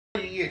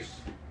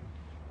E-Y-E-S.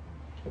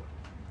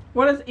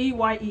 What is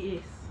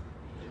E-Y-E-S?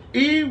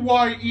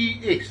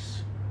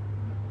 E-Y-E-S.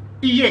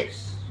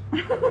 E-S.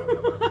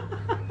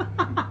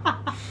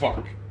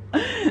 Fuck.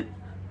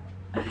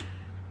 How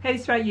do you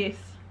spell yes?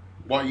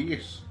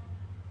 Y-E-S.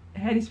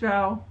 How do you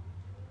spell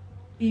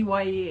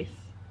E-Y-E-S?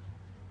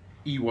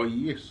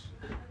 E-Y-E-S.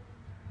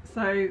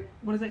 So,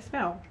 what does that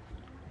spell?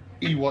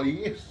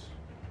 E-Y-E-S.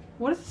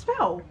 What does it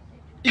spell?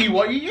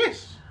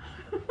 E-Y-E-S.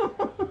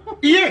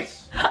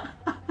 Yes.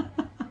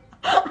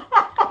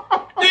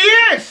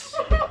 Yes.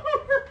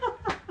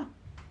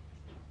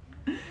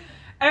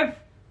 If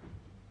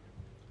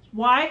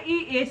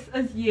Y-E-S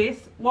is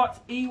yes, what's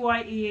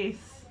E-Y-E-S?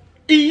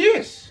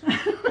 E-yes.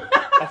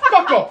 Oh,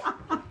 fuck off.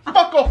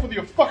 Fuck off with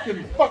your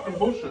fucking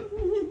bullshit.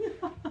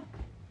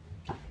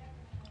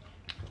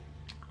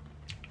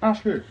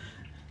 Ask her.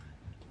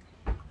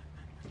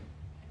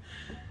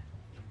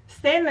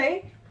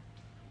 Stanley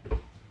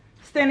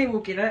will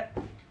get it.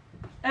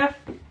 If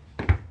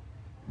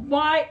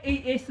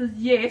Y-E-S is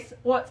yes,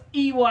 what's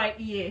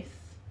E-Y-E-S?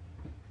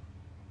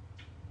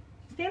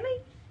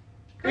 Stanley?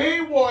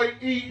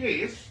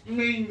 E-Y-E-S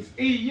means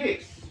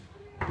E-yes.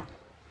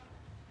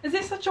 Is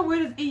there such a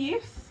word as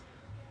E-yes?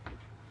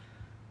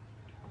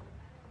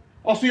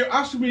 Oh, so you're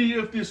asking me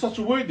if there's such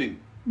a word then?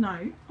 No,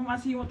 I'm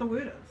asking you what the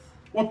word is.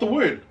 What the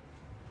word?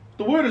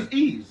 The word is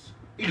ease.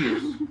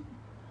 Ease.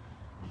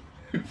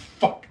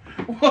 Fuck.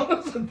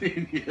 What is it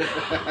then?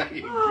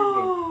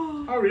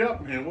 Oh. Hurry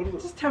up, man. What is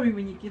it? Just tell me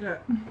when you get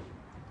it.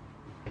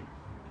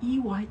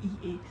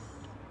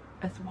 E-Y-E-S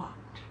is what?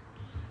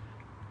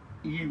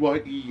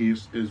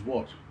 E-Y-E-S is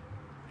what?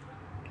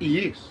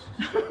 E-yes.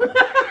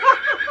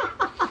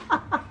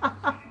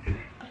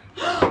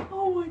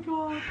 Oh my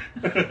god.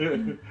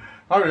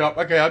 Hurry up.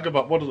 Okay, I'll give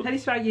up. What is How do it? you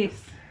spell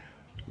yes?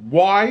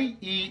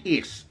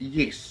 Y-E-S.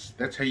 Yes.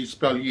 That's how you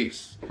spell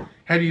yes.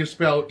 How do you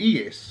spell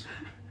E-S?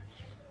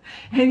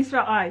 How do you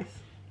spell eyes?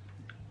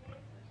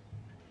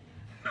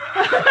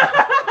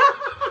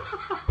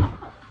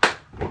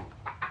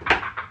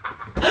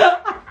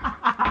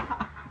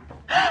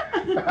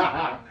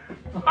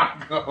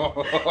 Fuck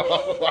off.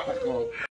 Fuck off.